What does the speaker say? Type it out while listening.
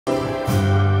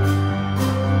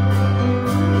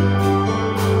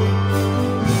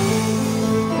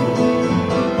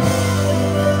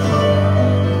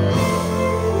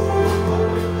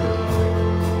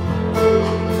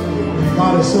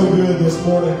this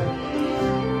morning.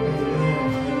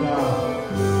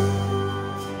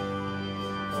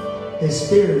 His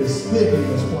Spirit is thick in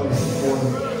this place this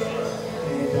morning.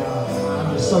 And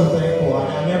I'm just so thankful.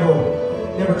 I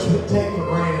never take for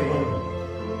granted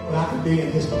when I can be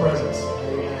in His presence.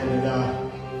 Amen.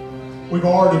 And we've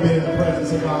already been in the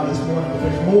presence of God this morning, but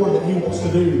there's more that He wants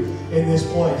to do in this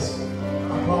place.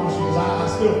 I promise you, because I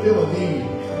still feel a need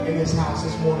in this house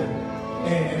this morning.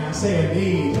 And I say a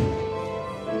need,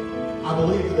 I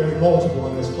believe that there's multiple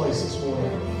in this place this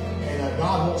morning. And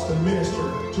God wants to minister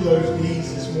to those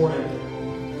needs this morning.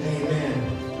 Amen.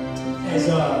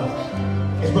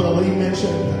 As Brother Lee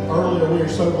mentioned earlier, we are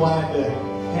so glad to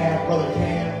have Brother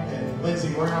Cam and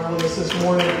Lindsey Brown with us this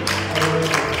morning.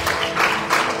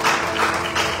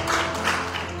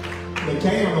 And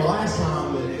Cam, the last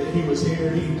time that he was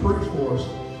here, he preached for us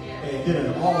and did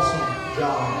an awesome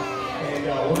job. And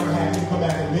we're going to have him come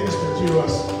back and minister to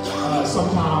us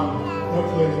sometime,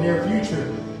 hopefully in the near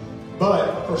future.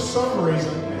 But for some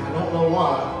reason, and I don't know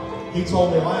why, he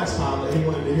told me last time that he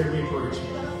wanted to hear me preach.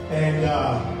 And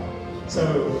so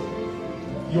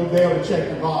you'll be able to check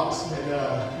your box,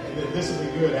 and this will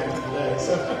be good after today.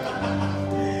 So,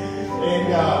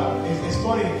 and it's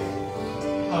funny,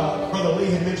 Brother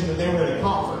Lee had mentioned that they were at a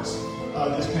conference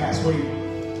this past week.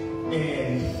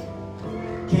 And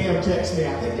Cam texted me,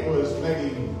 I think it was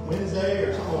maybe Wednesday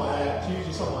or something like that,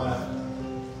 Tuesday, something like that.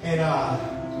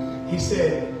 And he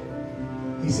said,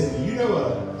 do you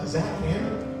know a Zach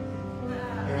Hammond?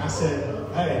 And I said,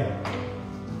 hey,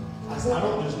 I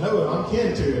don't just know him, I'm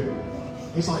kin to him.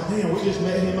 He's like, man, we just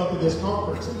met him up at this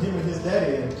conference, and him and his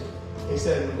daddy. And he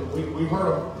said, we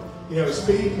heard him,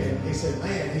 speak, and he said,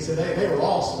 man, they were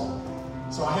awesome.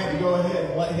 So I had to go ahead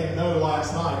and let him know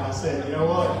last night. I said, you know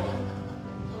what?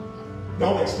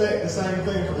 Don't expect the same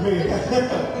thing from me.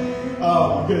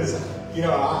 Because,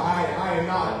 I am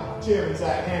not Tim and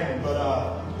Zach Hammond,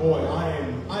 but boy,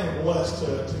 I am blessed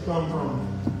to come from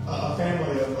a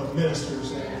family of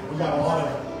ministers. And we've got a lot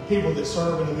of people that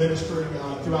serve in the ministry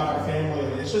throughout our family.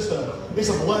 And it's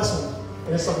a blessing.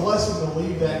 And it's a blessing to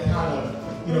leave that kind of,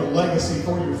 legacy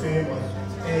for your family.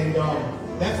 And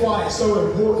that's why it's so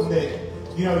important that,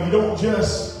 you don't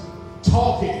just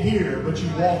talk it here, but you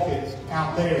walk it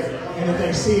out there. And that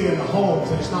they see it in the homes.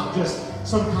 And it's not just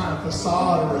some kind of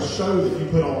facade or a show that you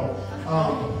put on.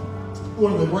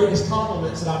 One of the greatest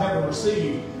compliments that I've ever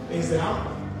received is that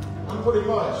I'm pretty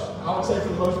much, I would say for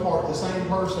the most part, the same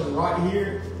person right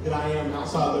here that I am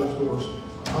outside those doors.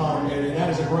 And that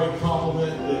is a great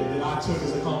compliment that I took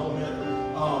as a compliment.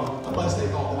 Unless they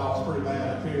thought that I was pretty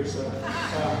bad up here. So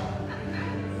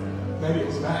maybe it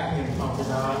was a backhand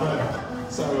compliment, I don't know.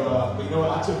 So, but you know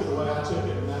what? I took it the way I took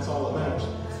it, and that's all that matters.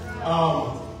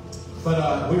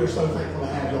 But we are so thankful to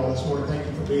have y'all this morning. Thank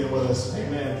you for being with us.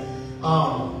 Amen.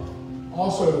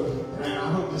 Also, and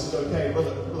I hope this is okay,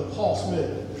 Brother Paul Smith,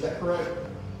 is that correct?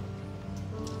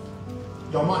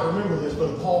 Y'all might remember this,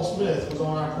 but Paul Smith was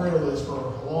on our prayer list for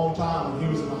a long time, and he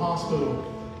was in the hospital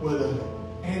with an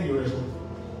aneurysm,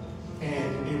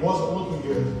 and it wasn't looking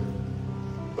good.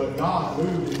 But God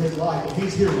moved in his life, and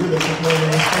he's here with us this morning.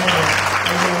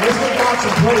 And let's give God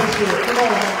some praise for it. Come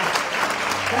on, man.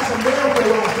 That's a miracle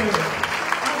right there.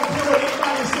 I don't care what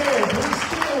anybody says. We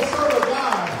still serve a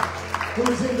God who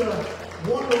is in the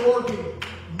wonder-working,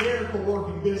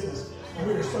 miracle-working business. And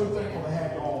we are so thankful to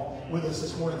have y'all with us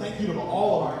this morning. Thank you to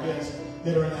all of our guests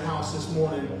that are in the house this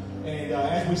morning. And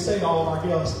as we say, all of our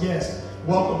guests,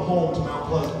 welcome home to Mount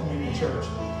Pleasant Community Church.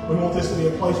 We want this to be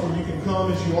a place where you can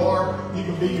come as you are, you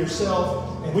can be yourself,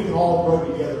 and we can all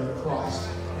grow together in Christ.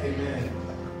 Amen.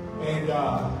 And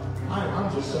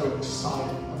I'm just so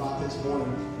excited about this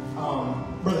morning.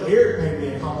 Brother Eric made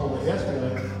me a compliment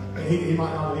yesterday, and he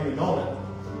might not have even known it.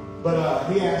 But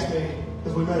he asked me,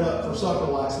 because we met up for supper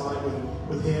last night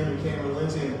with him and Cam and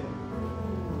Lindsey, and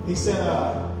he said,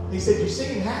 you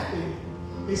seem happy.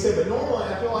 He said, but normally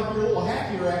I feel like you're a little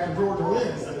happier after Georgia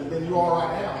wins than you are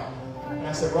right now. And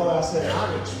I said, brother,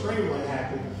 I'm extremely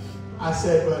happy. I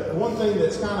said, but one thing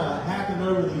that's kind of happened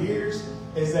over the years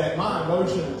is that my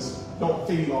emotions don't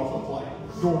feed off of like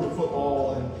Georgia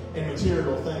football and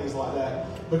material things like that.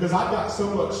 Because I've got so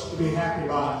much to be happy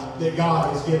about that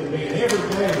God has given me. And every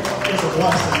day is a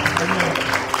blessing. Amen.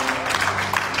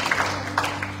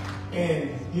 And,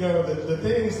 the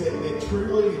things that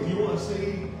truly, if you want to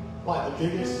see like the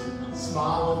biggest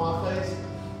smile on my face,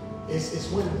 it's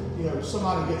when,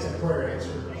 somebody gets a prayer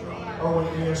answered. Or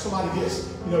when, somebody gets,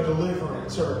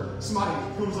 deliverance. Or somebody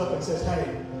comes up and says, hey,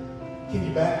 can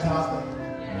you baptize me?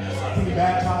 Can you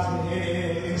baptize me?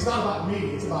 And it's not about me.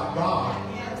 It's about God.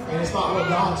 And it's not what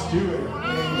God's doing.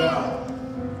 And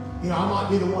I might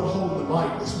be the one holding the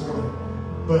mic this morning,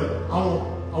 but I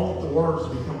want the words to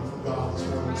be coming from God this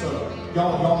morning. So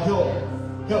y'all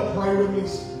help pray with me,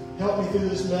 help me through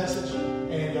this message,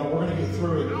 and we're going to get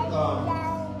through it.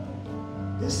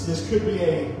 This could be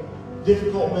a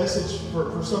difficult message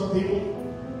for some people,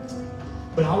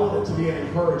 but I want it to be an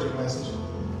encouraging message.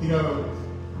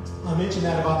 I mentioned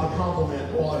that about the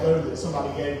compliment a while ago that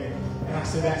somebody gave me, and I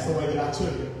said that's the way that I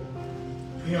took it.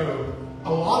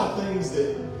 A lot of things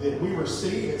that we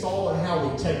receive, it's all in how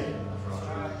we take it.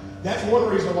 That's one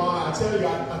reason why I tell you,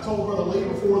 I told Brother Lee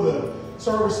before the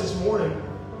service this morning,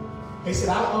 he said,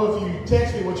 I don't know if you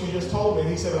text me what you just told me.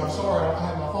 He said, but I'm sorry, I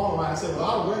have my phone on. I said, well,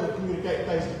 I would rather communicate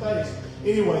face to face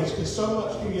anyways, because so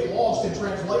much can get lost in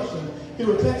translation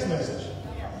through a text message.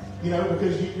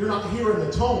 Because you're not hearing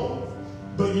the tone,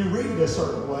 but you read it a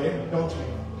certain way, don't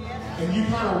you? And you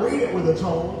kind of read it with a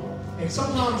tone, and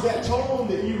sometimes that tone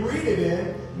that you read it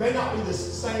in may not be the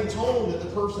same tone that the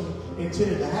person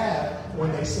intended to have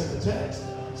when they sent the text.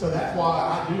 So that's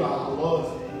why I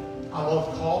love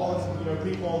calling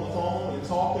people on the phone and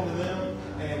talking to them,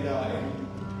 and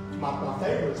my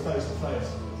favorite is face to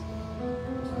face.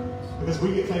 Because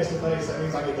we get face to face, that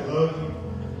means I get to hug you,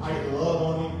 I get to love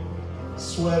on you,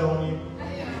 sweat on you.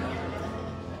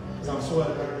 Because I'm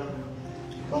sweating right now.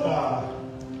 But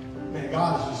man,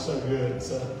 God is just so good.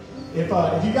 So if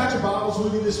you got your Bibles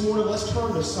with you this morning, let's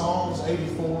turn to Psalms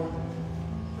 84.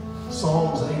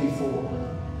 Psalms 84.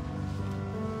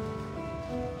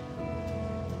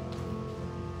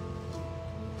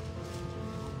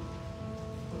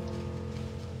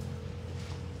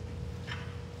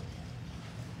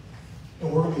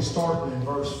 And we're going to be starting in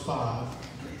verse 5.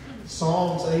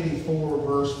 Psalms 84,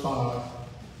 verse 5.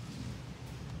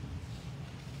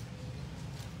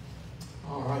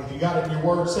 All right, if you got it in your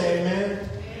word, say amen.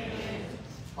 Amen.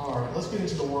 All right, let's get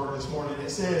into the word this morning. It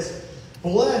says,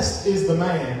 blessed is the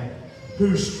man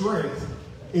whose strength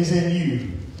is in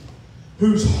you,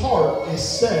 whose heart is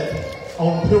set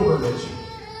on pilgrimage.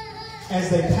 As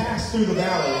they pass through the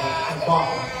valley of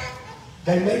Baca,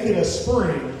 they make it a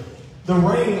spring. The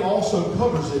rain also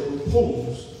covers it with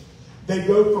pools. They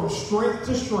go from strength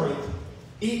to strength.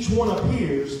 Each one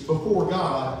appears before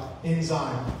God in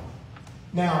Zion.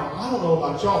 Now, I don't know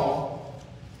about y'all,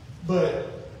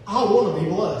 but I want to be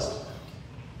blessed.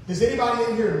 Does anybody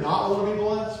in here not want to be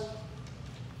blessed?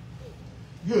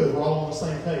 Good, we're all on the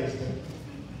same page then.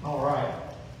 All right.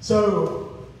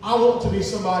 So, I want to be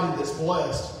somebody that's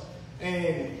blessed.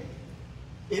 And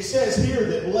it says here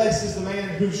that blessed is the man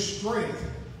whose strength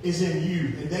is in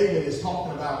you. And David is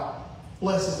talking about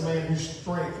blessed is the man whose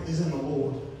strength is in the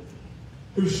Lord,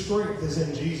 whose strength is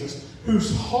in Jesus,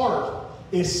 whose heart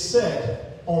is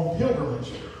set on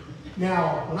pilgrimage.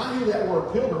 Now, when I hear that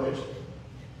word pilgrimage,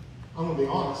 I'm going to be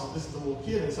honest, this is the little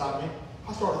kid inside me.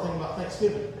 I started thinking about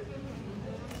Thanksgiving.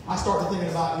 I started thinking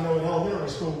about, in elementary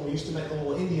school, we used to make the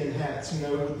little Indian hats,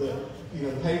 with the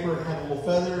paper and had a little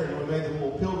feather, and we made the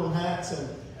little pilgrim hats, and,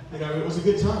 it was a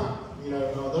good time.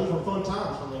 Those were fun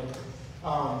times for me.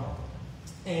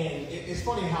 And it's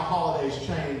funny how holidays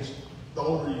change the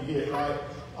older you get, right?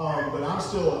 But I'm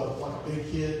still a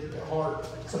big kid at heart,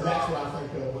 so that's what I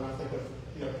think of when I think of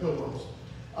pilgrims.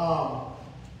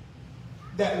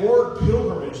 That word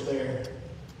pilgrimage there,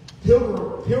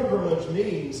 pilgrimage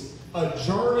means a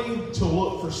journey to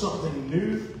look for something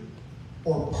new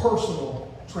or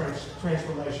personal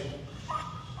transformation.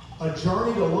 A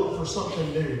journey to look for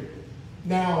something new.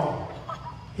 Now,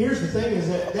 here's the thing is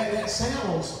that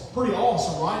sounds pretty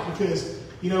awesome, right? Because,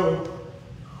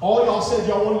 all y'all said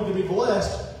y'all wanted to be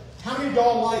blessed. How many of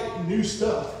y'all like new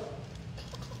stuff?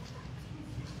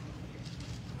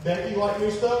 Becky, like new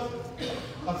stuff?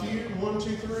 A few? 1,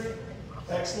 2, 3?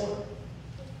 Excellent.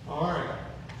 All right.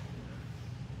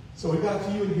 So we've got a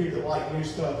few in here that like new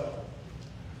stuff.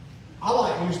 I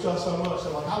like new stuff so much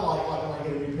that I like when I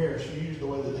get a new pair of shoes, the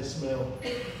way that they smell.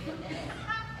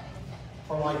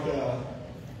 Or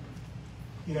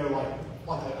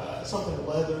something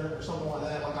leather or something like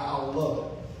that. I love it.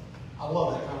 I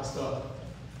love that kind of stuff.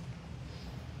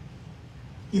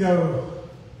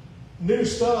 New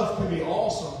stuff can be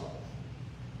awesome,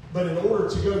 but in order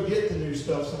to go get the new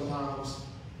stuff sometimes,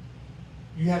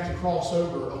 you have to cross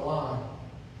over a line.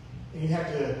 And you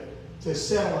have to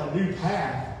set on a new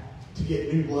path to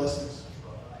get new blessings.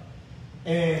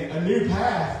 And a new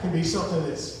path can be something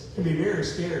can be very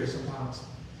scary sometimes.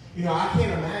 I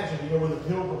can't imagine, when the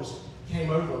pilgrims came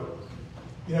over,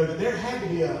 that there had to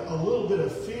be a little bit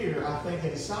of fear, I think,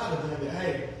 inside of them that,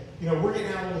 hey, we're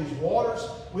getting out on these waters.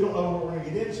 We don't know what we're going to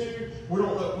get into. We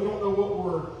don't know what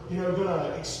we're, going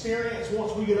to experience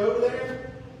once we get over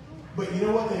there. But you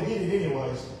know what? They did it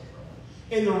anyways.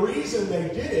 And the reason they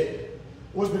did it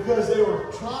was because they were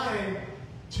trying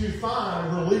to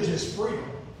find religious freedom.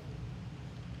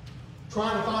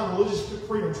 Trying to find religious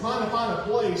freedom. Trying to find a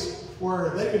place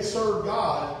where they could serve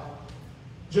God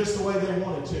just the way they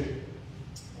wanted to.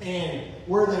 And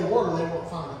where they weren't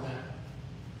finding that.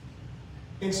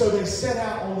 And so they set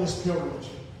out on this pilgrimage.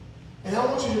 And I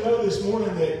want you to know this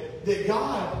morning that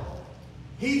God,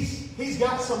 He's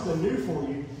got something new for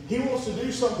you. He wants to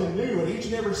do something new in each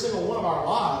and every single one of our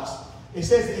lives. It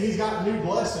says that He's got new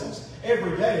blessings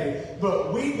every day.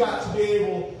 But we've got to be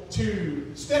able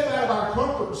to step out of our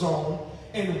comfort zone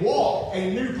and walk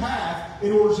a new path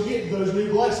in order to get those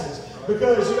new blessings.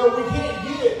 Because, we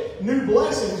can't get new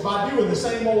blessings by doing the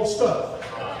same old stuff.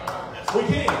 We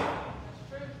can't.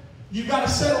 You've got to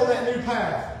settle that new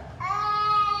path.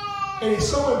 And it's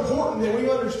so important that we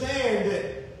understand that,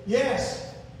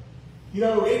 yes,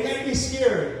 it may be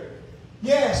scary.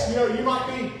 Yes, you might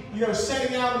be,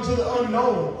 setting out into the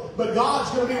unknown. But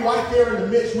God's going to be right there in the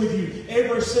midst with you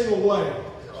every single way.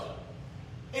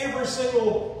 Every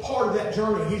single part of that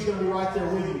journey, He's going to be right there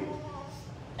with you.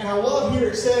 And I love here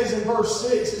it says in verse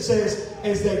 6, it says,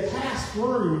 as they passed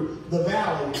through the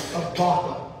valley of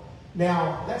Baca.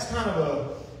 Now, that's kind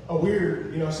of a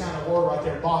weird, sounding word right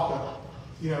there, Baca.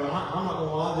 I'm not going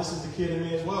to lie, this is the kid in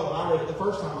me as well. When I read it the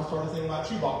first time, I started thinking about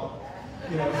Chewbacca.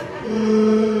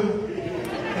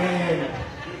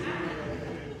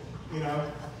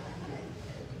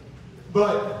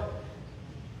 But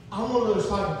I'm one of those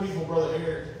type of people, Brother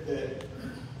Eric, that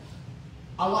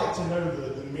I like to know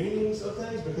the meanings of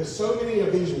things, because so many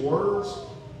of these words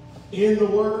in the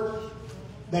Word,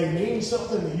 they mean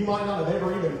something that you might not have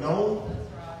ever even known.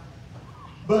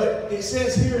 But it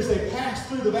says here, as they pass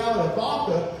through the valley of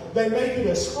Baca, they make it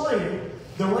a spring.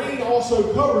 The rain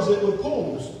also covers it with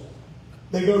pools.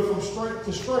 They go from strength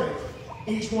to strength.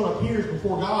 Each one appears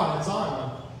before God in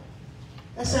Zion.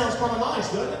 That sounds kind of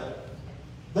nice, doesn't it?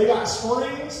 They got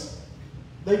springs.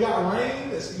 They got rain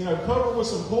that's covered with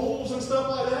some pools and stuff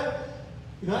like that.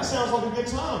 That sounds like a good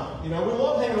time. We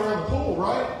love hanging around the pool,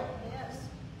 right? Yes.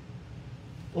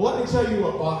 Well, let me tell you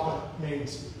what Baca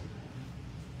means.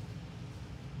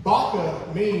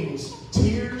 Baca means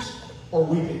tears or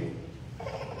weeping.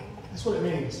 That's what it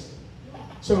means.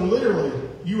 So literally,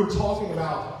 you were talking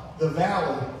about the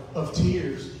valley of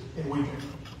tears and weeping.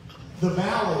 The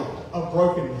valley of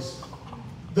brokenness.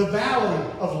 The valley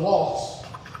of loss.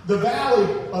 The valley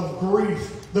of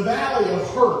grief. The valley of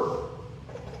hurt.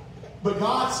 But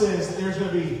God says that there's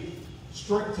going to be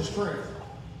strength to strength,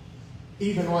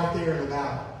 even right there in the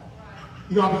valley.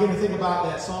 I begin to think about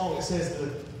that song. It says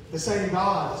the same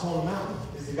God that's on the mountain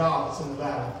is the God that's in the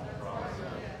valley.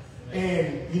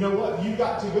 And you know what? You've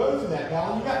got to go through that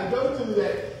valley. You've got to go through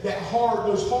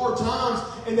those hard times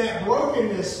and that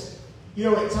brokenness,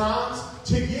 at times,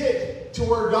 to get to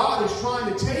where God is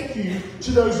trying to take you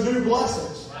to those new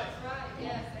blessings. Right.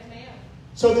 Yes. Amen.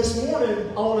 So this morning,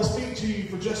 I want to speak to you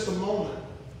for just a moment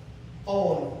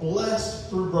on blessed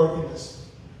through brokenness.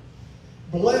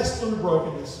 Blessed through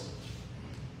brokenness.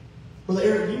 Brother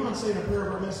Eric, do you mind saying a prayer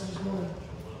of our message this morning?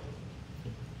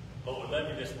 Lord, we love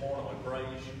you this morning. We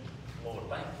praise you. Lord,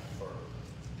 thank you for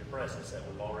your presence that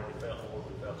we've already felt, Lord.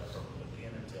 We felt it from the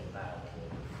beginning until now,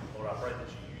 Lord. Lord, I pray that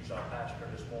you use our pastor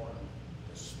this morning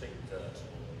to speak to us,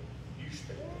 Lord. You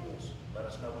speak to us. Let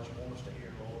us know what you want us to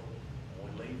hear, Lord. When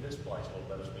we leave this place, Lord,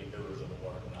 let us be doers of the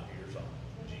word and not hearers only.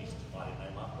 In Jesus' mighty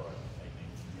name I pray.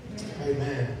 Amen.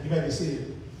 Amen. You may be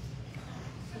seated.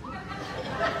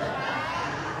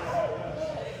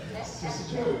 It's just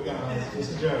a joke, guys.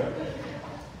 Just a joke.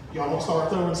 Y'all won't start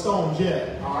throwing stones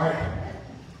yet, all right?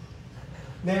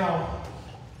 Now,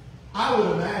 I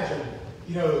would imagine,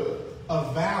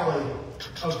 a valley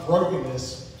of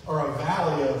brokenness or a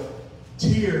valley of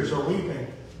tears or weeping.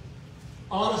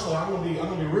 Honestly, I'm going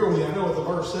to be real with you. I know what the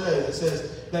verse says. It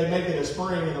says they make it a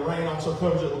spring and the rain also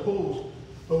covers it with pools.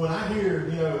 But when I hear,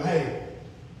 hey,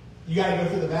 you got to go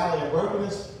through the valley of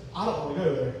brokenness, I don't want to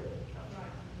go there.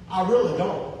 I really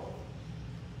don't.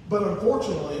 But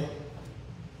unfortunately,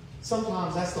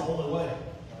 sometimes that's the only way.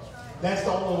 That's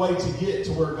the only way to get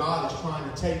to where God is trying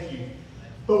to take you.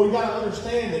 But we've got to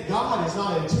understand that God is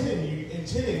not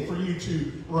intending for you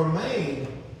to remain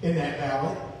in that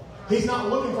valley. He's not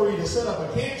looking for you to set up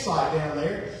a campsite down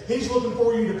there. He's looking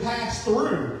for you to pass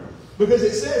through. Because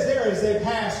it says there, as they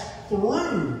passed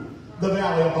through the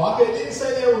valley of Baca, it didn't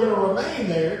say they were going to remain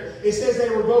there. It says they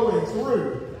were going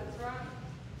through.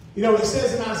 It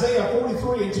says in Isaiah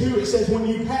 43:2, it says, when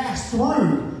you pass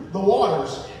through the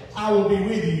waters, I will be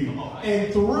with you.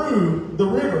 And through the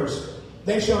rivers,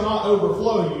 they shall not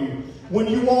overflow you. When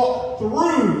you walk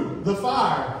through the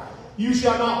fire, you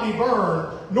shall not be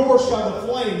burned, nor shall the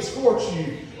flame scorch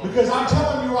you. Because I'm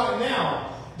telling you right now,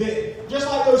 that just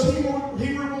like those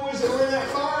Hebrew boys that were in that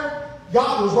fire,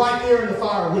 God was right there in the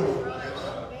fire with them.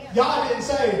 God didn't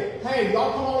say, hey,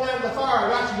 y'all come on out of the fire, I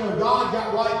got you. No, God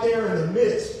got right there in the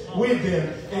midst with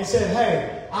them and said,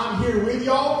 hey, I'm here with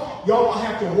y'all. Y'all don't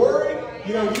have to worry.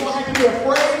 You don't have to be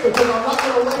afraid because I'm not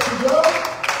going to let you go.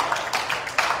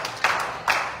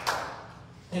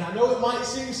 And I know it might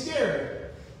seem scary,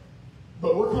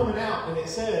 but we're coming out and it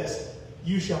says,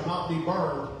 you shall not be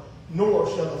burned, nor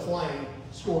shall the flame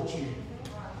scorch you.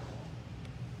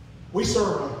 We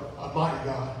serve a mighty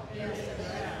God.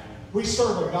 We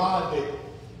serve a God that,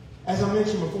 as I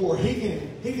mentioned before, He can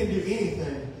do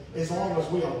anything as long as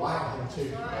we allow Him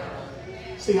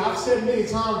to. See, I've said many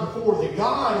times before that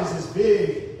God is as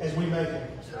big as we make Him.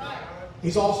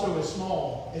 He's also as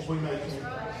small as we make Him.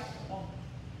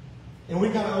 And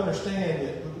we've got to understand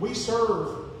that we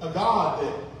serve a God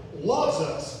that loves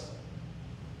us.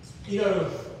 You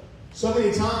know, so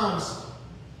many times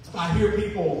I hear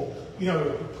people,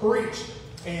 preach,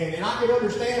 and I can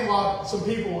understand why some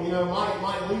people,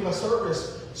 might leave a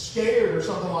service scared or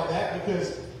something like that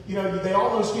because, they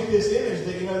almost get this image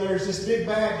that, there's this big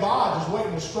bad God just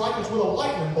waiting to strike us with a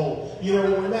lightning bolt,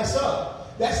 when we mess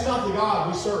up. That's not the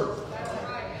God we serve.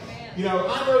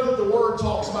 I know that the Word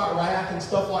talks about wrath and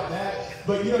stuff like that,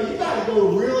 but you got to go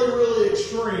really, really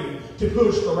extreme to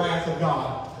push the wrath of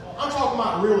God. I'm talking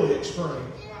about really extreme.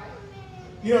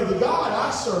 The God I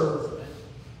serve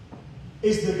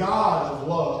is the God of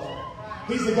love.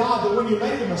 He's the God that when you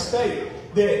make a mistake,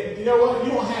 that, you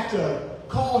don't have to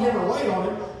call Him or wait on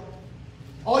Him.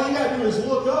 All you got to do is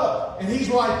look up, and He's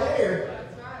right there,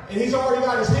 and He's already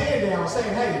got His hand down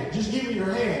saying, hey, just give me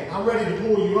your hand. I'm ready to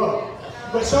pull you up.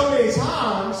 But so many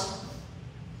times,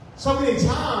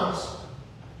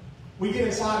 we get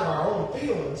inside of our own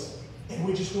feelings, and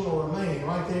we just want to remain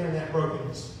right there in that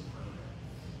brokenness.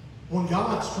 When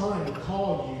God's trying to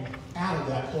call you out of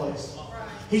that place.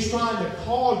 He's trying to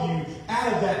call you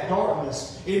out of that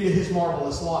darkness into His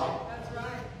marvelous light. That's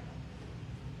right.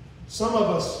 Some of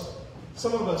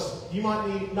us, you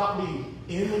might not be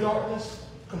in the darkness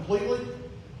completely,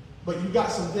 but you've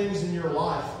got some things in your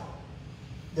life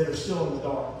that are still in the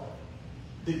dark,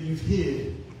 that you've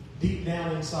hid deep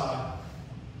down inside.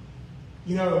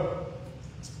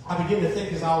 I began to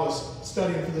think as I was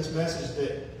studying for this message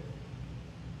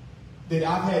that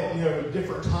I've had,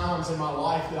 different times in my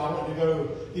life that I went to go,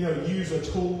 use a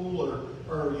tool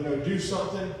or do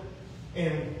something.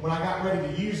 And when I got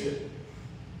ready to use it,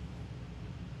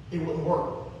 it wouldn't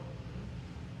work.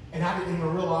 And I didn't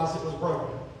even realize it was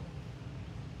broken.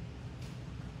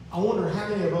 I wonder how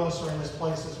many of us are in this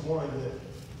place this morning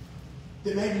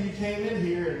that maybe you came in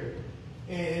here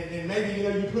and maybe,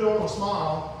 you put on a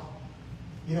smile.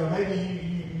 Maybe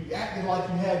you acted like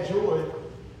you had joy.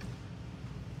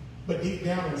 But deep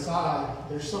down inside,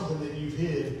 there's something that you've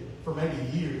hid for maybe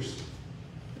years.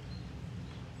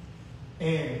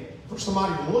 And for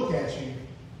somebody to look at you,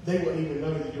 they wouldn't even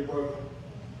know that you're broken.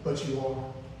 But you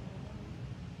are.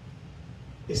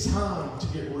 It's time to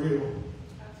get real.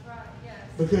 That's right, yes.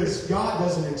 Because God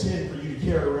doesn't intend for you to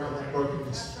carry around that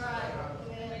brokenness. That's right.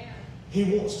 Amen. He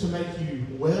wants to make you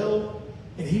well,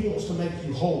 and He wants to make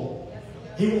you whole.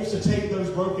 He wants to take those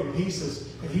broken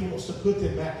pieces, and He wants to put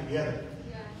them back together.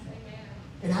 Yes, amen.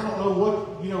 And I don't know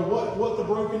what the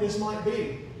brokenness might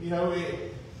be.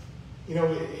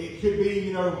 It could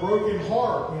be, broken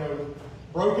heart,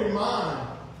 broken mind,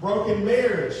 broken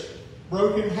marriage,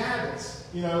 broken habits,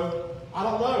 I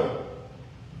don't know.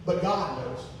 But God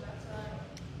knows. That's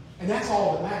right. And that's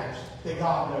all that matters, that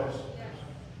God knows.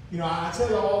 Yes. I tell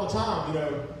you all the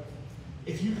time,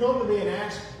 if you come to me and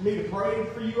ask me to pray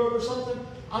for you over something,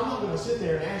 I'm not going to sit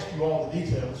there and ask you all the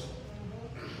details.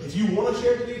 If you want to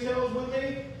share the details with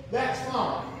me, that's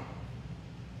fine.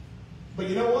 But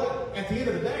you know what? At the end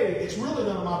of the day, it's really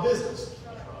none of my business.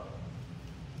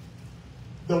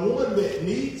 The one that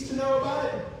needs to know about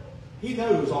it, he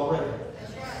knows already.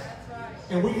 That's right. That's right.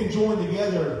 And we can join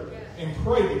together and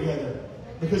pray together.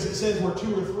 Because it says where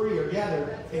 2 or 3 are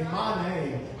gathered in my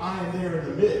name, I am there in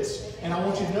the midst. And I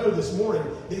want you to know this morning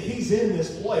that He's in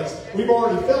this place. We've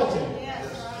already felt Him. Yes,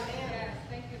 yes.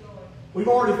 Thank you, Lord. We've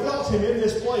already felt Him in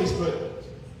this place, but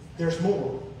there's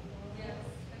more. Yes.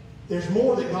 There's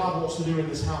more that God wants to do in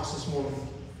this house this morning.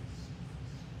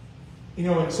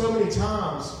 And so many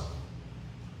times,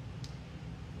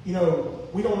 we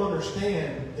don't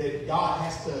understand that God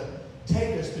has to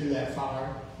take us through that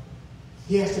fire.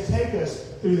 He has to take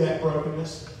us through that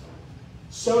brokenness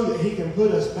so that He can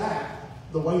put us back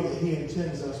the way that He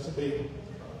intends us to be.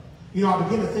 I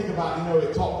begin to think about,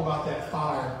 it talked about that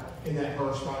fire in that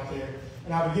verse right there.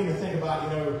 And I begin to think about,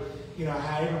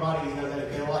 how everybody,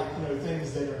 they like,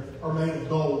 things that are made of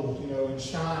gold, and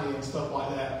shiny and stuff like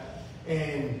that.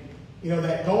 And,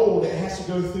 that gold, it has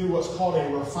to go through what's called a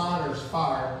refiner's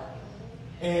fire.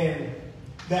 And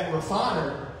that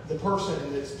refiner, the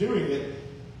person that's doing it,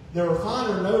 the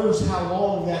refiner knows how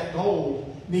long that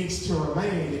gold needs to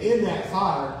remain in that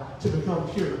fire to become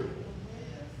pure.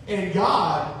 And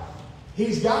God,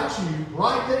 He's got you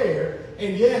right there.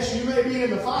 And yes, you may be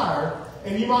in the fire,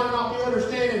 and you might not be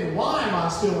understanding, why am I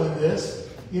still in this?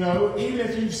 Even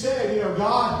if you've said,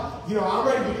 God, I'm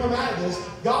ready to come out of this,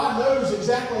 God knows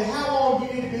exactly how long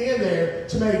you need to be in there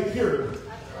to make it pure.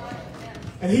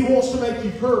 And He wants to make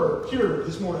you pure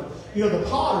this morning. The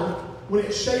potter, when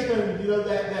it's shaping,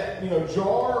 that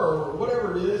jar or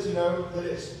whatever it is,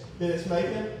 that it's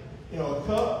making, a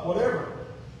cup, whatever.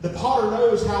 The potter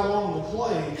knows how long the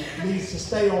clay needs to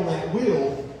stay on that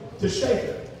wheel to shape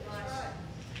it.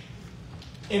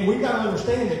 And we've got to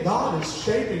understand that God is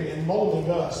shaping and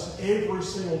molding us every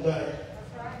single day.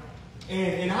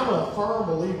 And I'm a firm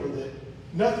believer that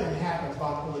nothing happens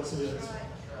by coincidence.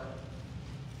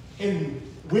 And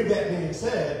with that being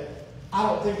said, I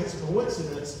don't think it's a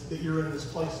coincidence that you're in this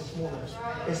place this morning.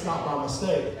 It's not by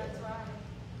mistake.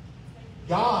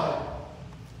 God,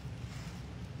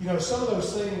 some of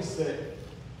those things that,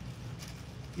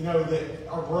 that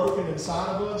are broken inside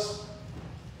of us,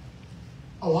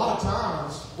 a lot of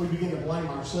times we begin to blame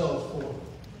ourselves for it.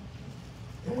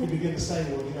 And we begin to say,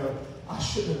 well, I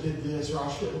shouldn't have did this, or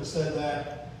I shouldn't have said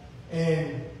that.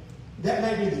 And that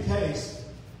may be the case,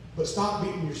 but stop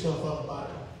beating yourself up about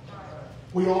it.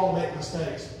 We all make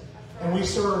mistakes. And we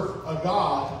serve a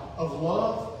God of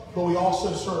love, but we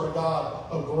also serve a God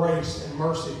of grace and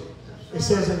mercy. It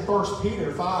says in 1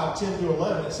 Peter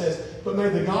 5:10-11, it says, "But may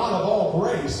the God of all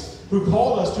grace, who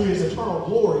called us to His eternal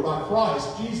glory by Christ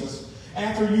Jesus,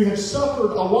 after you have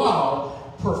suffered a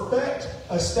while, perfect,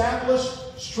 establish,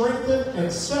 strengthen,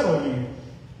 and settle you.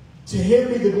 To Him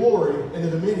be the glory and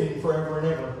the dominion forever and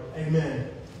ever. Amen."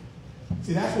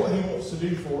 See, that's what He wants to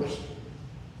do for us.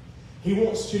 He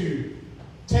wants to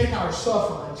take our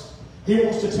sufferings. He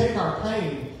wants to take our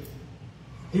pain.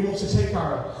 He wants to take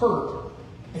our hurt.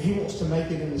 And He wants to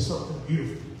make it into something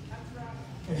beautiful.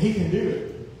 And He can do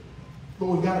it. But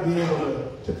we've got to be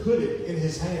able to put it in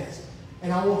His hands.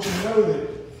 And I want you to know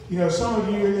that, some of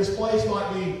you in this place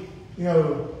might be,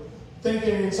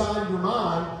 thinking inside your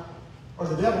mind, or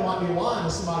the devil might be lying to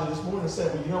somebody this morning and say,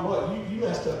 well, you know what, you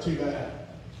messed up too bad.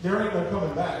 There ain't no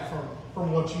coming back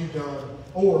from what you've done,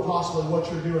 or possibly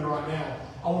what you're doing right now.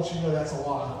 I want you to know that's a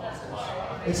lie.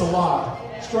 It's a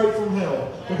lie. Straight from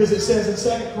hell. Because it says in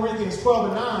 2 Corinthians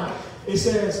 12:9, it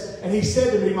says, "And He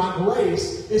said to me, my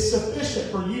grace is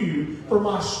sufficient for you, for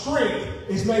my strength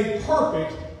is made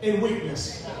perfect in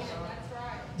weakness.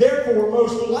 Therefore,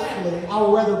 most gladly, I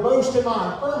will rather boast in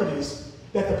my infirmities,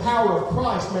 that the power of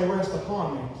Christ may rest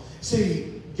upon me."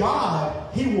 See, God,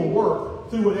 He will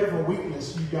work through whatever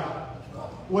weakness you got.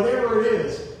 Whatever it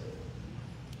is.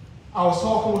 I was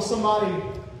talking with somebody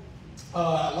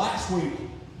last week,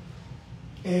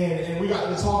 and we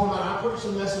got to talking about, I preached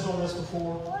a message on this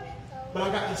before, but I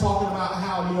got to talking about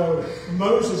how,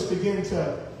 Moses began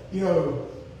to,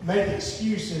 make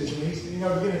excuses, and he's,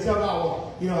 began to tell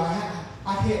God, well,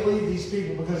 I can't lead these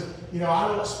people because, I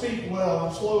don't speak well,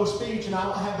 I'm slow of speech, and I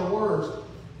don't have the words.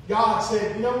 God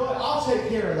said, you know what, I'll take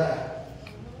care of that.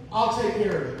 I'll take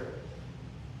care of it.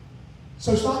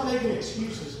 So stop making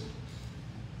excuses.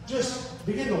 Just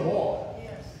begin to walk.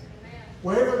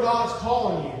 Wherever God's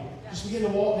calling you, just begin to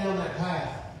walk down that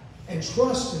path and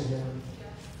trust in Him.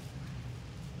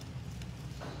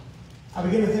 I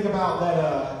begin to think about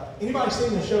that. Anybody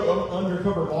seen the show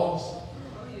Undercover Boss?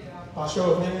 By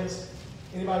show of hands.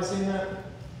 Anybody seen that?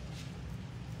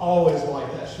 Always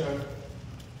liked that show.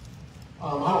 I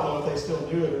don't know if they still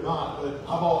do it or not, but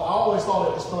I always thought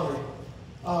it was funny.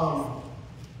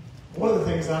 One of the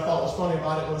things that I thought was funny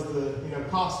about it was the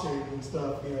costumes and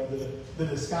stuff, the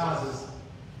disguises,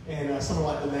 and some of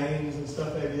like the names and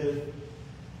stuff they did.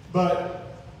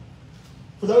 But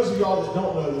for those of y'all that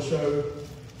don't know the show,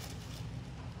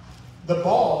 the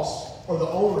boss or the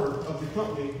owner of the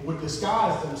company would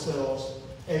disguise themselves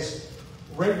as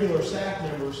regular staff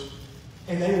members,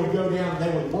 and they would go down and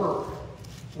they would work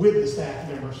with the staff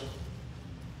members.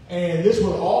 And this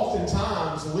would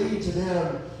oftentimes lead to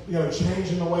them,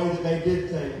 changing the way that they did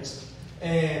things.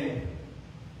 And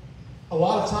a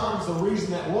lot of times the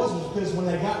reason that was because when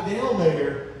they got down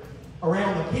there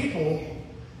around the people,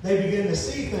 they began to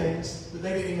see things that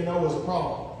they didn't even know was a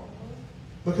problem,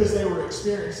 because they were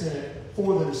experiencing it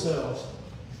for themselves.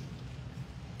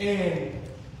 And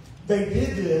they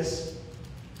did this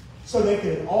so they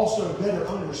could also better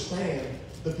understand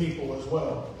the people as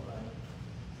well.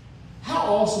 How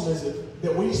awesome is it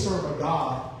that we serve a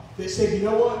God that said, you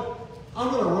know what? I'm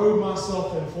going to robe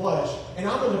myself in flesh, and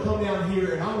I'm going to come down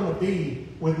here and I'm going to be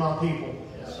with my people.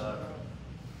 Yes, sir.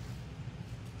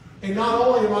 And not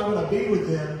only am I going to be with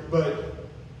them, but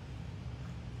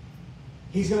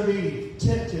He's going to be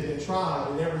tempted and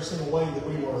tried in every single way that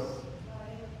we were.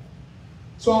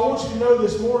 So I want you to know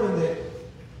this morning that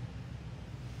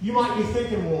you might be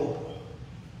thinking, well,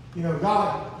 you know,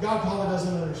 God probably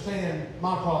doesn't understand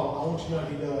my problem. I want you to know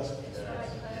He does.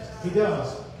 He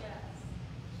does.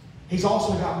 He's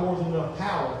also got more than enough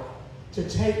power to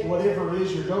take whatever it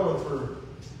is you're going through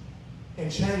and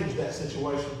change that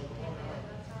situation.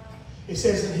 It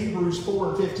says in Hebrews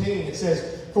 4:15, it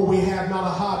says, "For we have not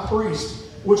a high priest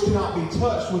which cannot be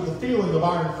touched with the feeling of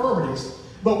our infirmities,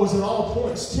 but was in all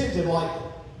points tempted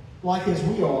like as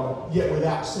we are, yet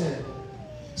without sin."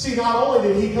 See, not only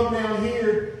did He come down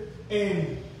here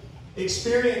and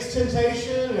experience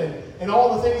temptation and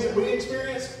all the things that we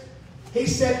experience, He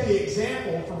set the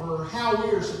example for how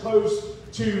we are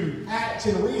supposed to act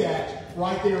and react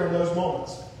right there in those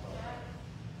moments.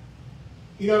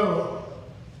 You know,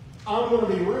 I'm going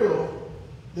to be real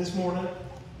this morning.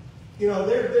 You know,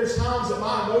 there's times that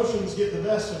my emotions get the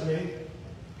best of me,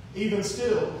 even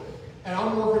still. And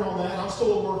I'm working on that. I'm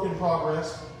still a work in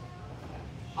progress.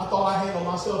 I thought I handled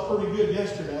myself pretty good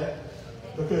yesterday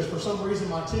because for some reason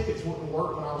my tickets wouldn't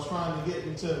work when I was trying to get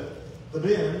into the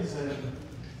bins,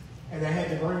 and I had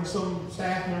to bring some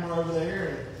staff member over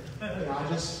there, and you know,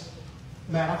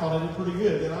 I thought I did pretty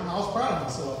good. And I was proud of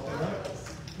myself, you know.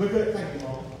 But good, thank you,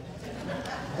 Mom.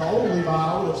 The old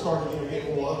Levi would have started to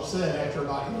get more upset after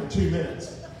about 2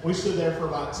 minutes. We stood there for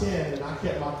about 10, and I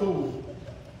kept my cool.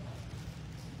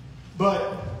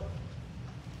 But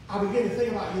I began to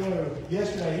think about, you know,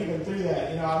 yesterday, even through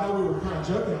that, you know, I know we were kind of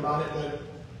joking about it, but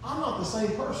I'm not the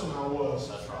same person I was.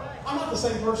 That's right. I'm not the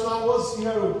same person I was, you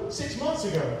know, 6 months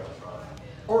ago.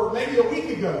 Or maybe a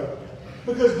week ago.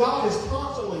 Because God is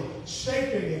constantly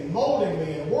shaping and molding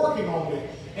me and working on me.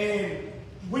 And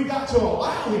we've got to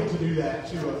allow Him to do that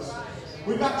to us.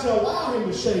 We've got to allow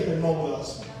Him to shape and mold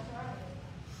us.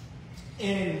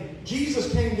 And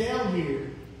Jesus came down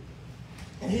here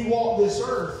and He walked this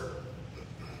earth.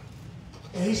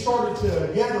 And He started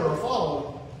to gather a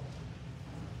following.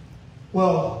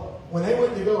 Well, when they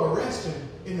went to go arrest Him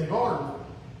in the garden,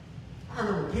 I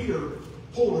remember Peter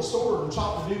pulled a sword and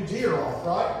chopped the dude's ear off,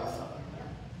 right?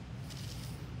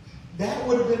 That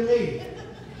would have been me.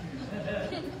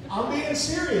 I'm being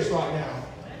serious right now.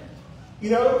 You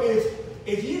know,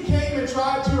 if you came and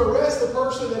tried to arrest the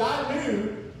person that I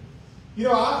knew, you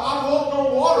know, I walked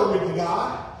on water with the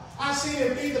guy. I seen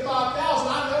him feed the 5,000.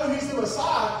 I know he's the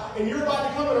Messiah, and you're about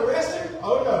to come and arrest him?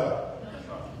 Oh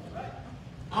no.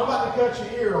 I'm about to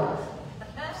cut your ear off.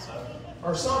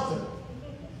 Or something.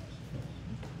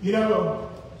 You know,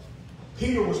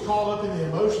 Peter was caught up in the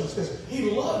emotions because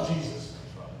he loved Jesus.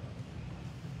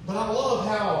 But I love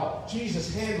how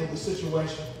Jesus handled the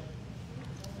situation.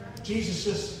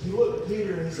 Jesus he looked at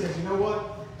Peter and He says, you know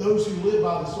what? Those who live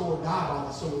by the sword die by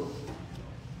the sword.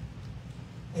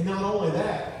 And not only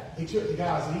that, He took the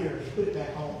guy's ear and He put it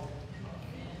back on.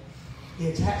 He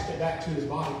attached it back to his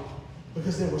body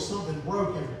because there was something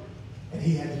broken and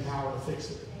He had the power to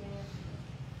fix it.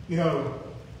 You know,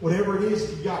 whatever it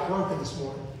is you got broken this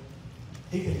morning,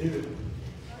 He can do it.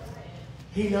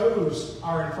 He knows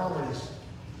our infirmities.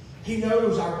 He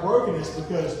knows our brokenness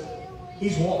because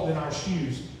He's walked in our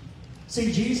shoes.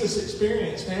 See, Jesus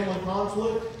experienced family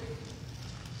conflict,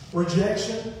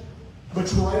 rejection,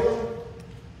 betrayal,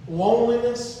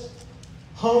 loneliness,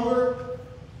 hunger.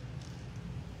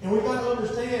 And we've got to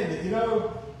understand that, you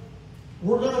know,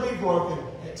 we're going to be broken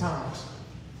at times.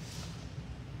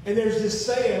 And there's this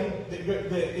saying that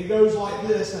it goes like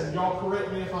this, and y'all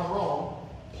correct me if I'm wrong,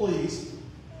 please.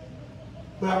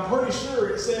 But I'm pretty sure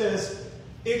it says,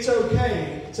 it's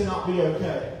okay to not be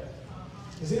okay.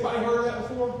 Has anybody heard that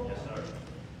before? Yes, sir.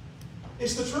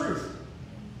 It's the truth.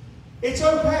 It's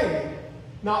okay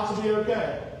not to be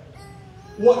okay.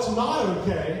 What's not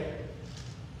okay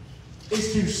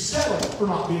is to settle for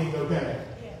not being okay.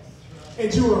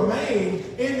 And to remain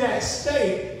in that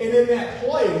state and in that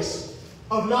place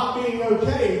of not being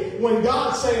okay when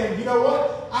God's saying, you know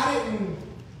what? I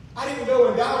didn't go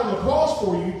and die on the cross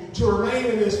for you to remain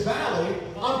in this valley.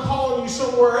 I'm calling you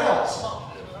somewhere else.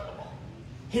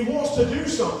 He wants to do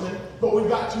something, but we've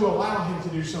got to allow Him to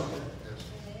do something.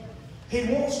 He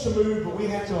wants to move, but we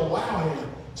have to allow Him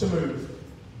to move.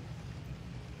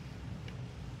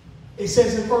 It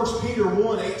says in 1 Peter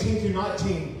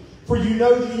 1:18-19, For you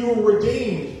know that you were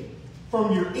redeemed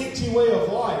from your empty way of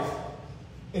life,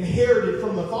 inherited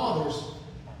from the fathers,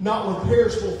 not with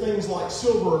perishable things like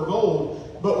silver or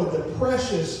gold, but with the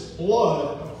precious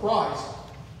blood of Christ,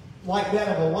 like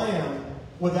that of a lamb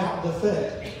without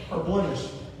defect or blemish.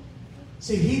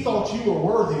 See, he thought you were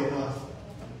worthy enough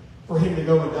for him to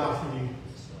go and die for you,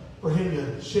 for him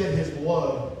to shed his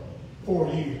blood for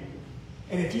you.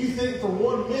 And if you think for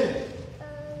 1 minute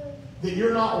that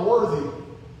you're not worthy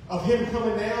of him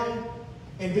coming down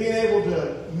and being able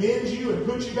to mend you and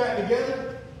put you back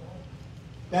together,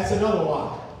 that's another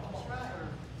lie.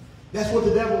 That's what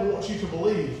the devil wants you to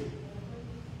believe.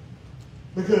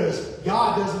 Because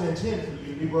God doesn't intend for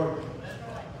you to be broken.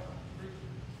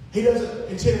 He doesn't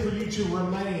intend for you to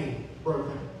remain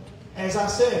broken. As I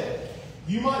said,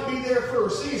 you might be there for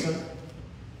a season.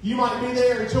 You might be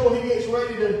there until he gets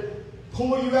ready to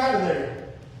pull you out of there.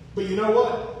 But you know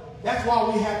what? That's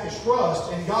why we have to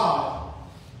trust in God.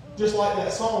 Just like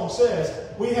that song says,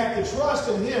 we have to trust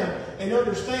in him and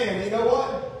understand, you know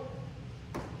what?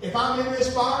 If I'm in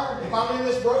this fire, if I'm in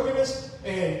this brokenness,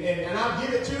 and I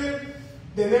give it to him,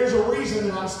 then there's a reason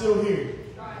that I'm still here.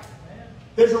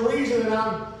 There's a reason that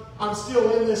I'm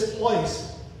still in this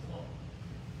place.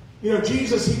 You know,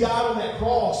 Jesus, he died on that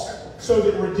cross so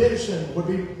that redemption would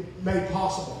be made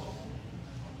possible.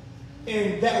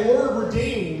 And that word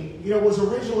redeem, you know, was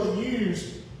originally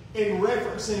used in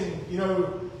referencing, you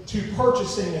know, to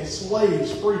purchasing a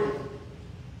slave's freedom.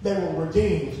 They were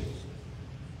redeemed.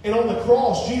 And on the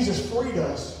cross, Jesus freed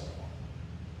us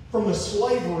from the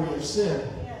slavery of sin,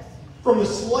 from the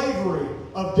slavery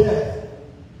of death.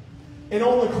 And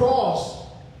on the cross,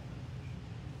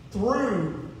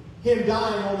 through him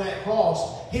dying on that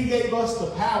cross, he gave us the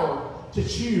power to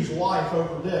choose life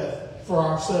over death for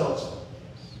ourselves.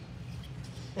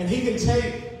 And he can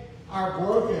take our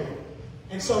broken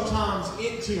and sometimes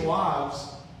empty lives,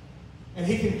 and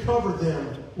he can cover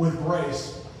them with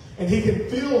grace. And he can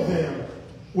fill them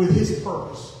with his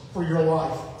purpose for your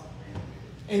life.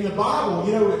 And the Bible,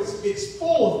 you know, it's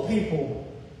full of people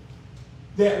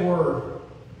that were,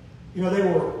 you know, they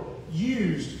were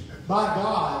used by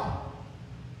God,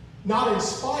 not in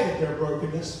spite of their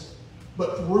brokenness,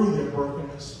 but through their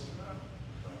brokenness.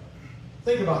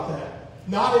 Think about that.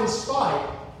 Not in spite,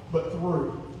 but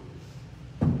through.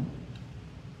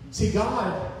 See,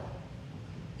 God,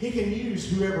 he can use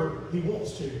whoever he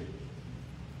wants to.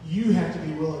 You have to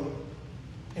be willing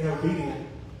and obedient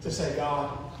to say,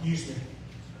 God, use me.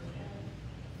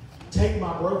 Take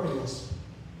my brokenness,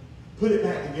 put it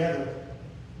back together,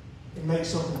 and make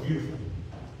something beautiful.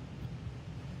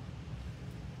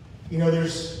 You know,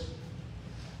 there's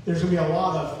going to be a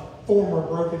lot of former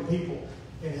broken people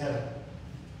in heaven.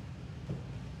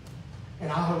 And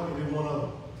I hope to be one of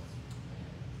them.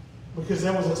 Because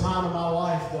there was a time in my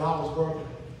life that I was broken.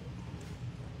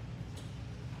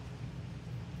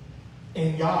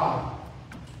 And God,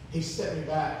 he set me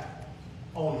back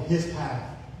on his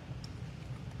path.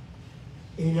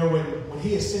 And you know, when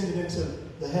he ascended into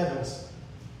the heavens,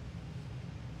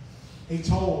 he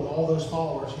told all those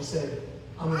followers, he said,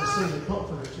 I'm going to send a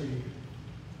comforter to you.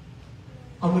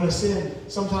 I'm going to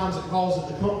send, sometimes it calls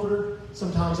it the comforter,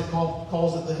 sometimes it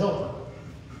calls it the helper.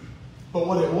 But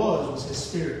what it was his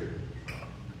Spirit.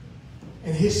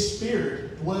 And his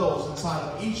Spirit dwells inside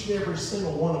of each and every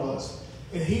single one of us.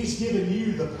 And he's given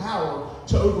you the power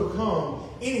to overcome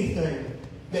anything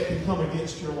that can come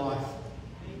against your life.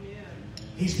 Amen.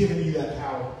 He's given you that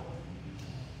power.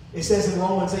 It says in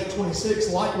Romans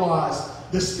 8:26, likewise,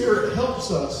 the Spirit helps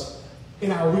us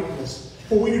in our weakness.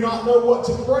 For we do not know what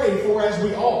to pray for as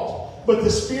we ought. But the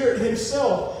Spirit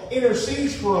himself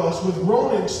intercedes for us with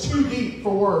groanings too deep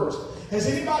for words. Has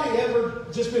anybody ever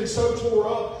just been so tore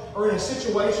up or in a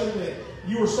situation that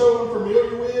you were so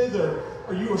unfamiliar with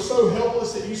or you were so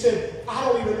helpless that you said, I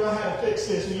don't even know how to fix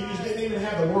this, and you just didn't even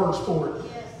have the words for it?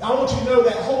 Yes. I want you to know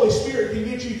that Holy Spirit can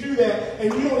get you through that,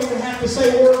 and you don't even have to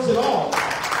say words at all.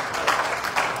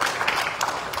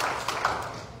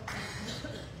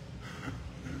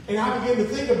 And I began to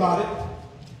think about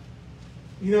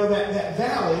it. You know, that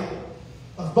valley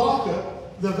of Baca,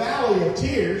 the valley of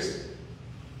tears,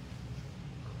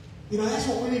 you know, that's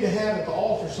what we need to have at the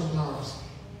altar sometimes.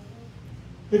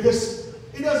 Because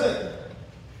it doesn't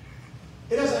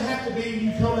have to be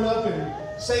you coming up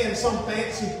and saying some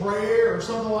fancy prayer or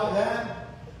something like that.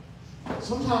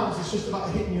 Sometimes it's just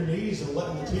about hitting your knees and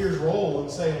letting the tears roll and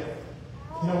saying,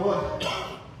 you know what?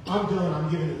 I'm done. I'm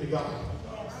giving it to God.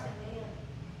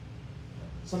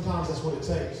 Sometimes that's what it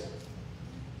takes.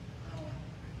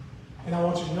 And I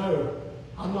want you to know,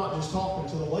 I'm not just talking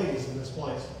to the ladies in this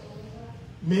place.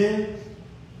 Men,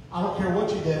 I don't care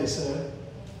what your daddy said.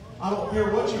 I don't care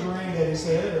what your granddaddy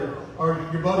said or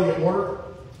your buddy at work.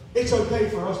 It's okay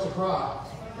for us to cry.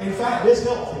 In fact, it's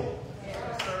healthy.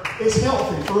 It's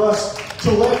healthy for us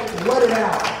to let it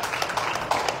out.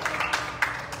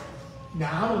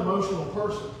 Now, I'm an emotional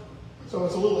person, so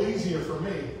it's a little easier for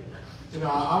me. You know,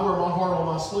 I wear my heart on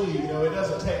my sleeve. You know, it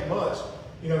doesn't take much,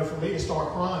 you know, for me to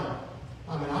start crying.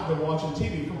 I mean, I've been watching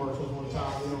TV commercials one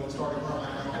time, you know, and started crying.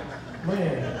 I'm like,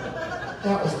 man,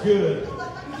 that was good.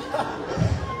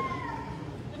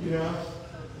 You know?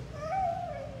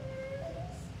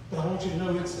 But I want you to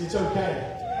know it's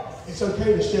okay. It's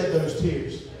okay to shed those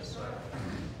tears.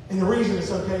 And the reason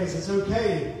it's okay is it's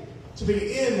okay to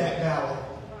be in that valley,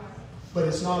 but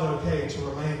it's not okay to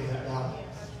remain in that valley.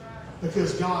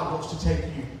 Because God wants to take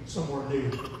you somewhere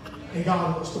new. And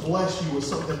God wants to bless you with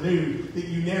something new that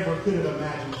you never could have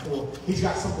imagined before. He's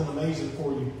got something amazing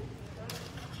for you.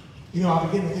 You know, I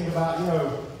begin to think about, you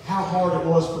know, how hard it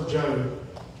was for Job.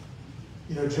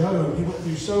 You know, Job, he went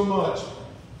through so much.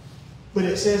 But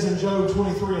it says in Job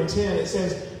 23:10, it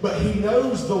says, but he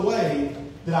knows the way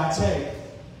that I take.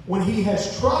 When he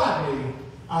has tried me,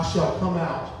 I shall come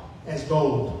out as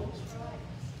gold.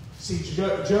 See,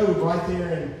 Job right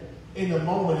there in the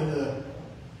moment,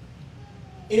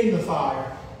 in the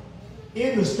fire,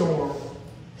 in the storm,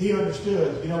 he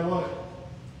understood, you know what?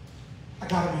 I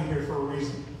got to be here for a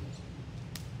reason.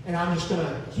 And I'm just going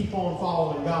to keep on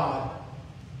following God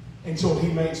until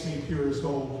he makes me pure as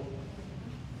gold.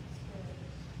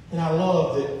 And I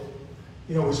love that,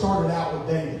 you know, we started out with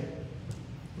David.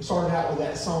 We started out with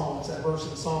that psalm. It's that verse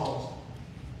in Psalms.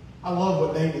 I love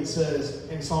what David says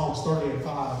in Psalms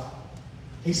 30:5.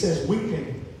 He says,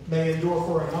 weeping may endure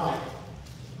for a night,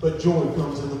 but joy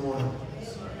comes in the morning.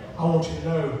 I want you to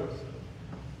know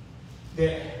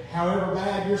that however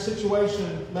bad your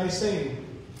situation may seem,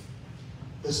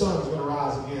 the sun is going to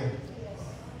rise again.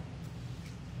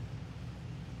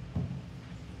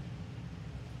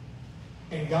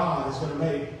 And God is going to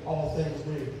make all things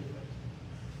new.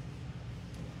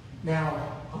 Now,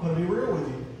 I'm going to be real with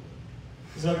you.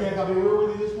 Is it okay if I be real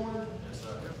with you this morning? Yes,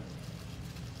 sir.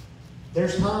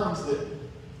 There's times that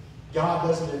God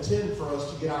doesn't intend for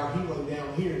us to get our healing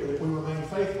down here, but if we remain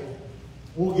faithful,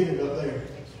 we'll get it up there.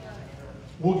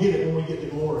 We'll get it when we get to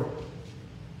glory.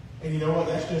 And you know what?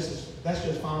 That's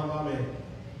just fine by me.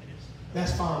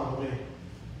 That's fine with me.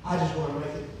 I just want to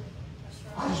make it.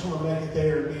 I just want to make it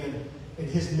there and be in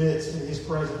his midst, in his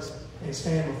presence, and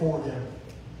stand before him.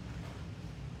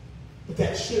 But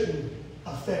that shouldn't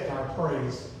affect our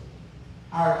praise.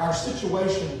 Our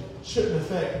situation shouldn't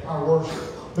affect our worship.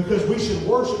 Because we should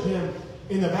worship him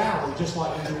in the valley just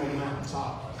like we do on the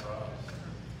mountaintop.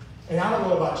 And I don't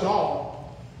know about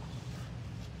y'all,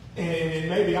 and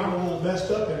maybe I'm a little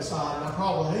messed up inside, and I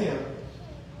probably am.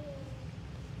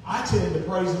 I tend to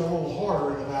praise him a little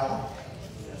harder in the valley.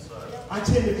 I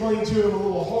tend to cling to him a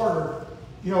little harder,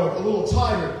 you know, a little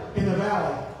tighter in the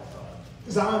valley.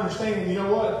 Because I understand, you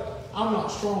know what? I'm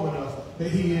not strong enough, but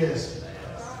he is.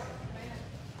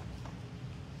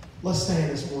 Let's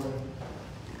stand this morning.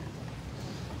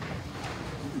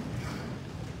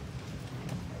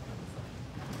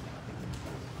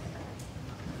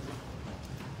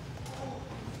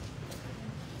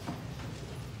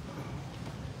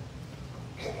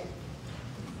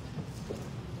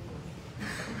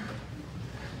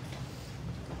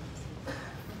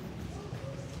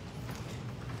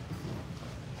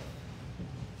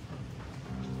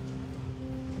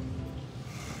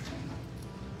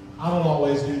 I don't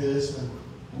always do this,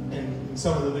 and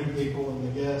some of the new people and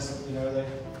the guests, you know,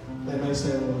 they may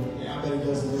say, well, yeah, I bet he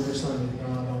does it every Sunday. No,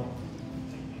 I don't.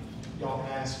 Y'all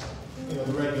can ask, you know,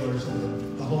 the regulars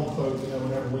and the home folk, you know,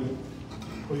 whenever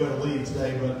we go to leave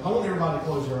today. But I want everybody to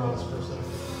close their eyes for a second.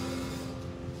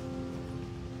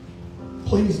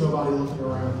 Please, nobody looking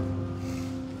around.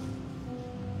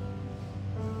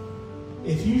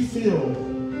 If you feel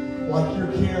like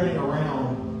you're carrying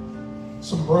around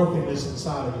some brokenness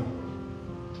inside of you,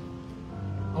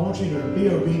 I want you to be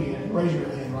obedient and raise your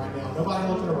hand right now. Nobody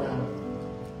looking around.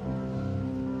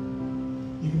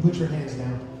 You can put your hands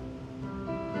down.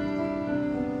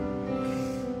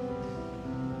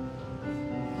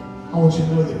 I want you to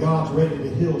know that God's ready to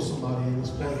heal somebody in this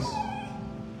place.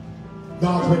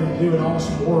 God's ready to do an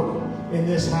awesome work in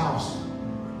this house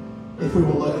if we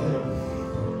will let him.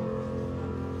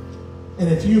 And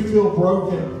if you feel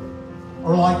broken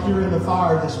or like you're in the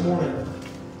fire this morning,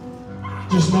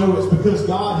 just know it's because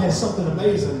God has something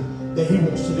amazing that he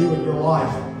wants to do in your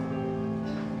life.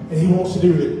 And he wants to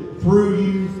do it through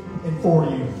you and for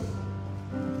you.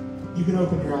 You can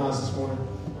open your eyes this morning.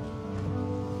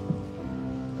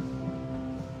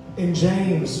 In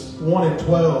James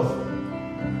 1:12,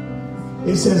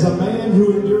 It says, a man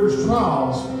who endures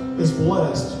trials is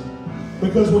blessed,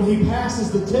 because when he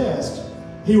passes the test,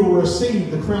 he will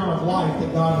receive the crown of life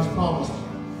that God has promised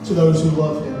to those who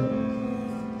love him.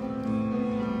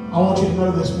 I want you to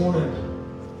know this morning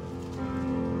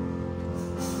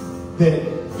that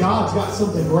God's got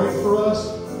something great for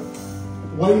us,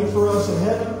 waiting for us in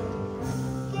heaven.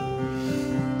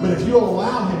 But if you'll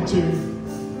allow him to,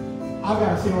 I've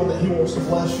got a feeling that he wants to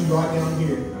bless you right down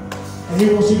here. And he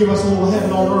wants to give us a little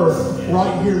heaven on earth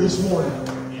right here this morning.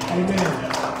 Amen.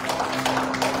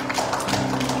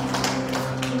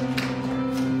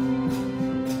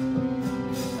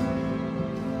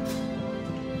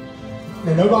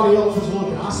 And nobody else was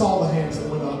looking. I saw the hands that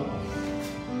went up.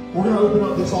 We're going to open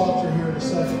up this altar here in a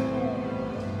second.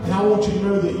 And I want you to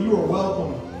know that you are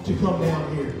welcome to come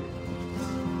down here.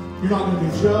 You're not going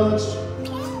to be judged.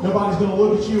 Nobody's going to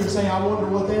look at you and say, I wonder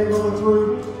what they're going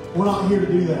through. We're not here to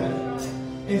do that.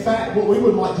 In fact, what we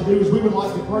would like to do is we would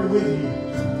like to pray with you.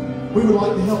 We would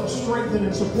like to help strengthen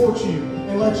and support you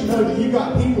and let you know that you've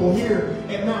got people here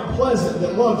at Mount Pleasant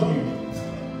that love you.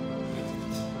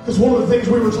 Because one of the things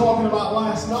we were talking about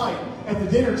last night at the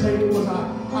dinner table was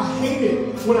I hate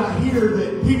it when I hear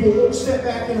that people won't step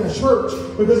back in a church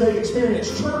because they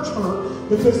experience church hurt,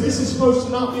 because this is supposed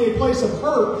to not be a place of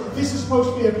hurt. This is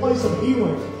supposed to be a place of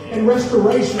healing and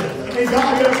restoration. And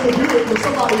God wants to do it for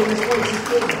somebody in this place this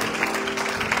morning.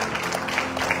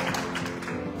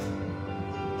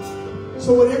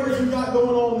 So whatever you've got going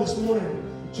on this morning,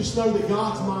 just know that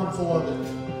God's mindful of it.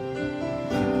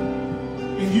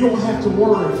 And you don't have to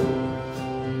worry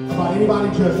about anybody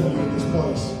judging you in this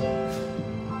place.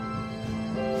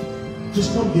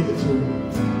 Just come give it to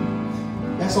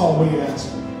him. That's all we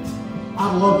ask.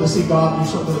 I'd love to see God do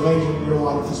something amazing in your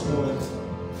life this morning.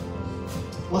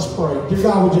 Let's pray. Dear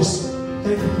God, we just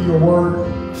thank you for your word.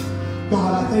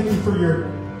 God, I thank you for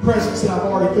your presence that I've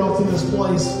already felt in this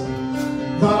place.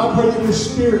 God, I pray that your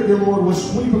spirit, dear Lord, will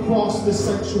sweep across this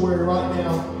sanctuary right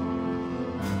now.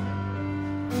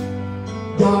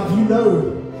 God, you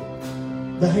know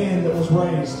the hand that was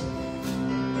raised.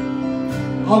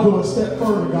 I'll go a step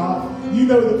further, God. You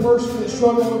know the person that's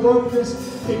struggling with brokenness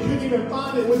that couldn't even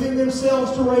find it within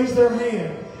themselves to raise their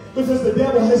hand because the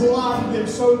devil has lied to them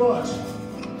so much.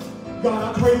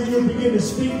 God, I pray that you would begin to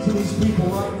speak to these people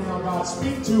right now, God.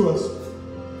 Speak to us.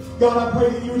 God, I pray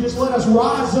that you would just let us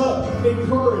rise up in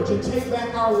courage and take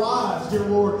back our lives, dear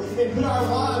Lord, and put our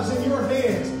lives in your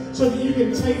hands so that you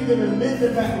can take them and mend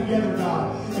them back together,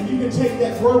 God. And you can take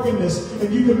that brokenness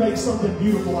and you can make something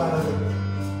beautiful out of it.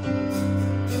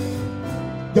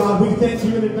 God, we thank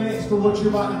you in advance for what you're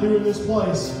about to do in this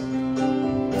place.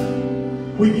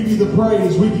 We give you the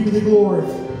praise. We give you the glory.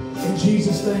 In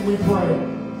Jesus' name we pray.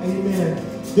 Amen.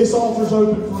 This altar's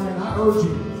open, friend. I urge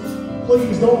you,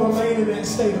 please don't remain in that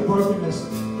state of brokenness.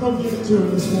 Come give it to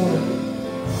him this morning.